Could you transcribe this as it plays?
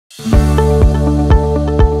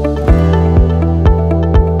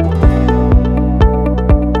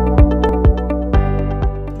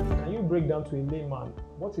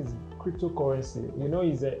what is cryptocurrency? We know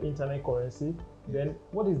it's an internet currency. Then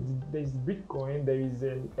what is there is Bitcoin, there is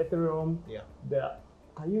an Ethereum. Yeah. There,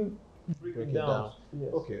 can you break it down?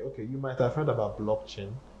 Yes. Okay. You might have heard about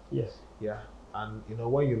blockchain. Yes. Yeah. And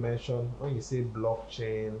when you say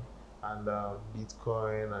blockchain and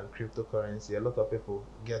Bitcoin and cryptocurrency, a lot of people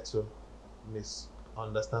get to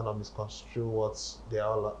misunderstand or misconstrue what they're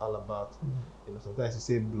all about. Sometimes you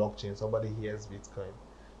say blockchain, somebody hears Bitcoin.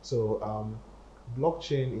 So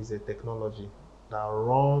blockchain is a technology that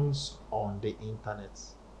runs on the internet.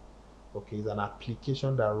 Okay, it's an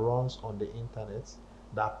application that runs on the internet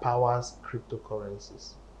that powers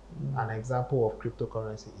cryptocurrencies. An example of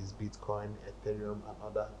cryptocurrency is Bitcoin, Ethereum, and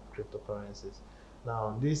other cryptocurrencies.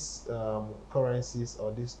 Now, these currencies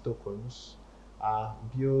or these tokens are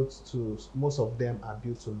most of them are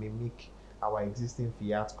built to mimic our existing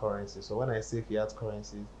fiat currency. So when I say fiat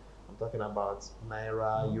currencies, I'm talking about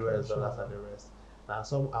Naira, US dollars, and the rest. Now,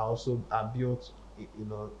 some are built,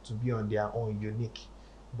 to be on their own unique,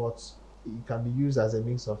 but it can be used as a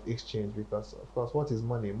means of exchange because, of course, what is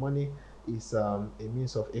money? Money is a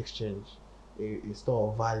means of exchange, a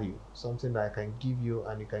store of value, something that I can give you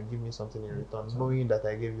and you can give me something in return, knowing that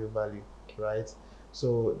I gave you value, right?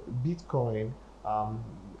 So Bitcoin,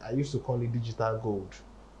 I used to call it digital gold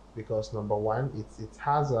because number one, it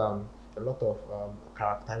has a lot of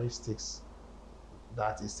characteristics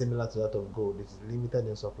that is similar to that of gold. It is limited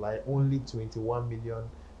in supply. Only 21 million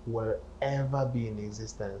will ever be in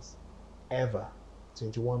existence. Ever.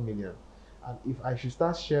 21 million. And if I should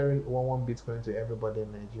start sharing one Bitcoin to everybody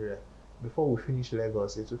in Nigeria, before we finish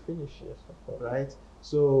Lagos, it will finish. Yes, of course. Right?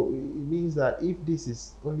 So it means that if this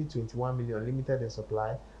is only 21 million, limited in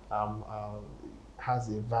supply, has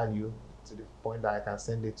a value to the point that I can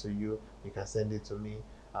send it to you, you can send it to me.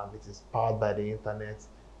 It is powered by the internet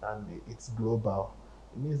and it's global.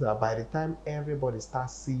 It means that by the time everybody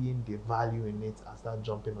starts seeing the value in it and start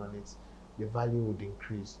jumping on it, the value would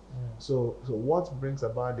increase. So what brings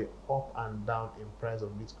about the up and down in price of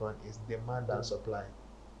Bitcoin is demand and supply.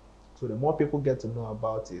 So the more people get to know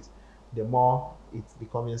about it, the more it's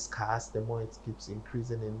becoming scarce, the more it keeps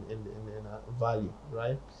increasing in value,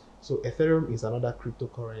 right? So Ethereum is another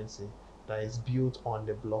cryptocurrency that is built on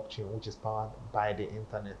the blockchain, which is powered by the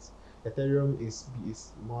internet. Ethereum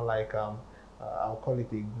is more like I'll call it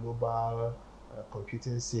a global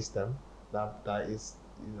computing system that is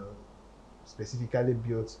specifically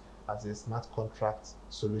built as a smart contract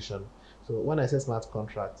solution. So when I say smart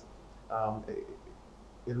contract, a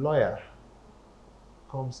lawyer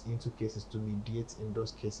comes into cases to mediate in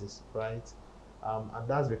those cases, right? And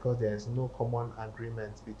that's because there is no common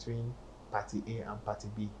agreement between party A and party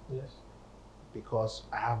B. Yes. Because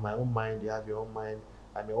I have my own mind, you have your own mind.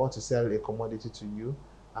 I may want to sell a commodity to you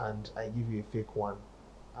and I give you a fake one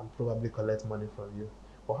and probably collect money from you.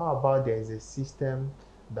 But how about there is a system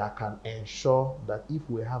that can ensure that if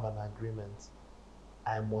we have an agreement,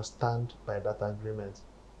 I must stand by that agreement.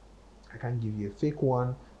 I can't give you a fake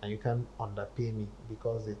one and you can't underpay me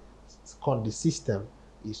because the system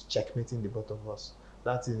is checkmating the both of us.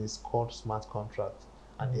 That is called smart contract.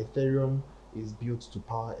 And Ethereum is built to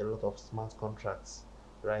power a lot of smart contracts,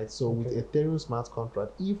 right? So with Ethereum smart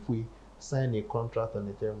contract, if we sign a contract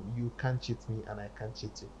on Ethereum, you can't cheat me and I can't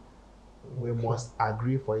cheat you. We must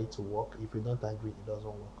agree for it to work. If we don't agree, it doesn't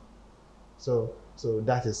work. So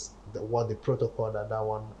that is what the protocol that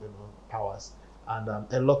one powers, and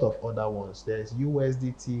a lot of other ones. There is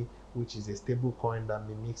USDT, which is a stable coin that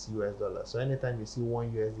mimics US dollars. So anytime you see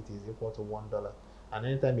one USDT is equal to $1, and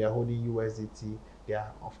anytime you are holding USDT, there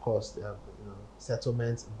are of course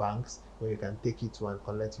settlement banks where you can take it to and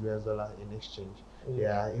collect US dollar in exchange.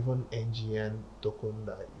 There are even NGN token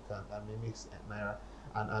that you can that mimics Naira.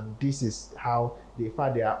 And this is how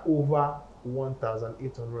there are over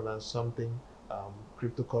 1,800 and something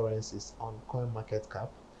cryptocurrencies on CoinMarketCap,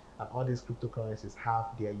 and all these cryptocurrencies have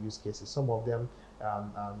their use cases. Some of them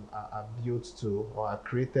are built to or are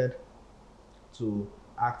created to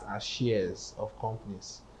act as shares of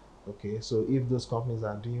companies. Okay, so if those companies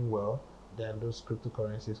are doing well, then those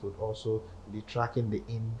cryptocurrencies would also be tracking the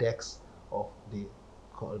index of the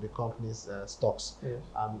company's stocks.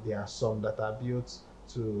 There are some that are built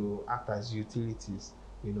to act as utilities,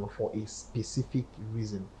 for a specific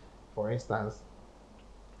reason. For instance,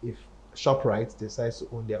 if ShopRite decides to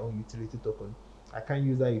own their own utility token, I can't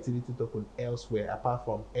use that utility token elsewhere apart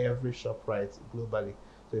from every ShopRite globally.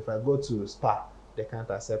 So if I go to Spa, they can't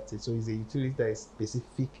accept it. So it's a utility that is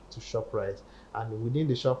specific to ShopRite. And within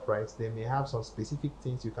the ShopRite, they may have some specific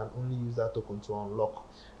things you can only use that token to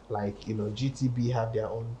unlock. Like, GTB have their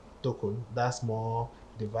own token. That's more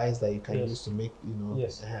device that you can use to make,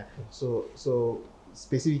 So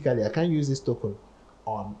specifically, I can't use this token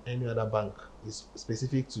on any other bank. It's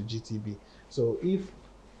specific to GTB. So if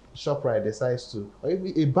ShopRite decides to, or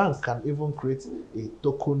if a bank can even create a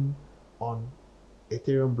token on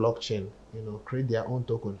Ethereum blockchain, create their own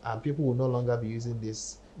token, and people will no longer be using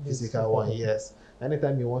this physical one. Yes.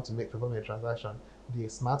 Anytime you want to perform a transaction, the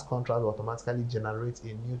smart contract will automatically generate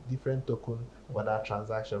a new different token for that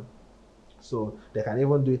transaction. So they can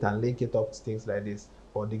even do it and link it up to things like this.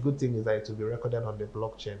 But the good thing is that it will be recorded on the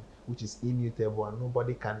blockchain, which is immutable, and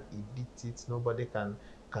nobody can edit it. Nobody can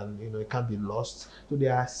it can't be lost. So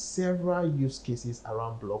there are several use cases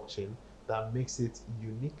around blockchain that makes it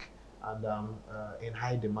unique and in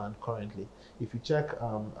high demand currently. If you check,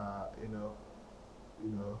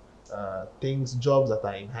 jobs that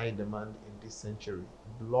are in high demand in this century,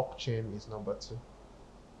 blockchain is number 2,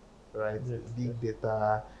 right? Yes, Big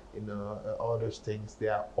data, all those things, they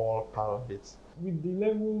are all part of it. With the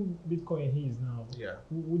level Bitcoin is now, Yeah.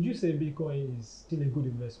 Would you say Bitcoin is still a good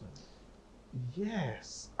investment?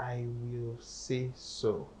 Yes, I will say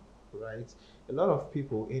so, right? A lot of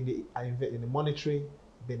people in the monetary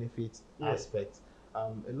benefit aspect,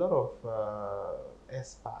 a lot of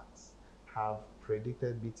experts have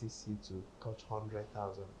predicted BTC to touch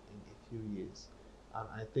 100,000 in a few years, and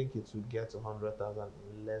I think it will get to 100,000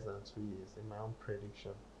 in less than 2 years, in my own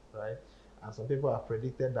prediction, right? And some people have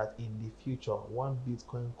predicted that in the future, one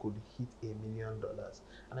Bitcoin could hit $1 million.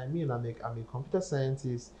 And I mean, I'm a computer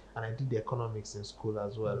scientist, and I did economics in school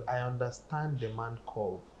as well. I understand demand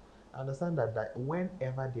curve. I understand that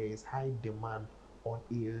whenever there is high demand on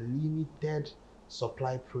a limited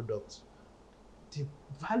supply product, the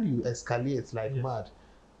value escalates like mad.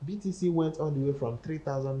 BTC went all the way from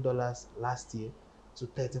 $3,000 last year to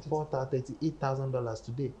 $38,000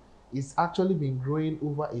 today. It's actually been growing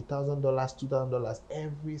over $1,000, $2,000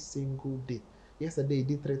 every single day. Yesterday it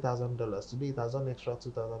did $3,000. Today it has done extra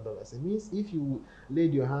 $2,000. It means if you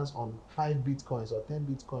laid your hands on 5 Bitcoins or 10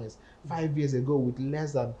 Bitcoins 5 years ago with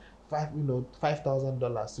less than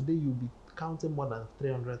 $5,000, today you'll be counting more than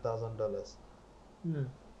 $300,000.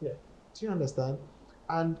 Yeah. Do you understand?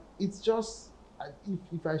 And it's just,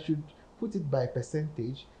 if I should put it by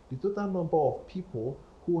percentage, the total number of people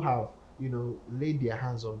who have laid their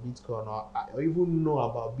hands on Bitcoin or even know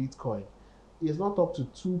about Bitcoin is not up to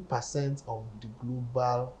 2% of the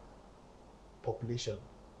global population.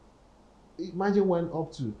 Imagine when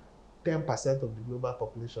up to 10% of the global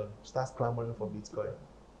population starts clamoring for Bitcoin,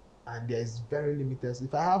 and there is very limited.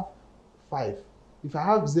 If I have 5, if I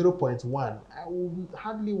have 0.1, I will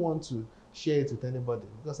hardly want to share it with anybody,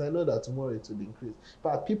 because I know that tomorrow it will increase.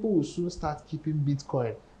 But people will soon start keeping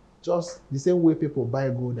Bitcoin, just the same way people buy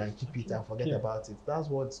gold and keep it and forget about it. That's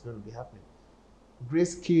what's going to be happening.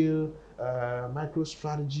 Grayscale,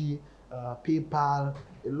 MicroStrategy, PayPal,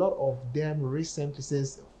 a lot of them recently,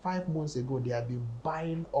 since 5 months ago, they have been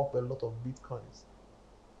buying up a lot of Bitcoins.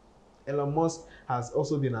 Elon Musk has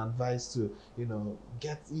also been advised to,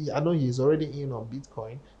 I know he's already in on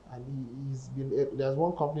Bitcoin, and he's been, there's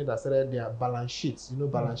one company that said their balance sheets,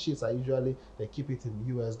 balance sheets are usually, they keep it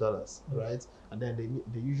in US dollars, right? And then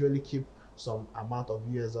they usually keep some amount of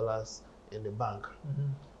US dollars in the bank.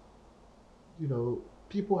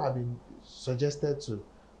 People have been suggested to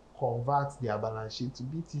convert their balance sheet to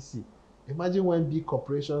BTC. Imagine when big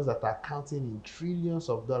corporations that are counting in trillions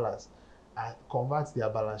of dollars convert their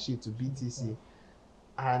balance sheet to BTC,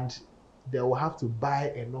 and they will have to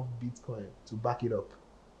buy enough Bitcoin to back it up.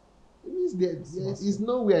 It means it's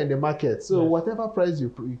nowhere in the market. So whatever price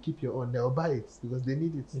you keep your own, they'll buy it because they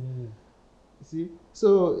need it. See?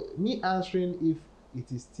 So me answering if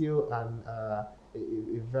it is still a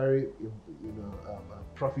very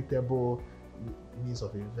profitable means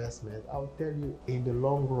of investment, I'll tell you, in the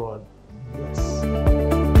long run, yes.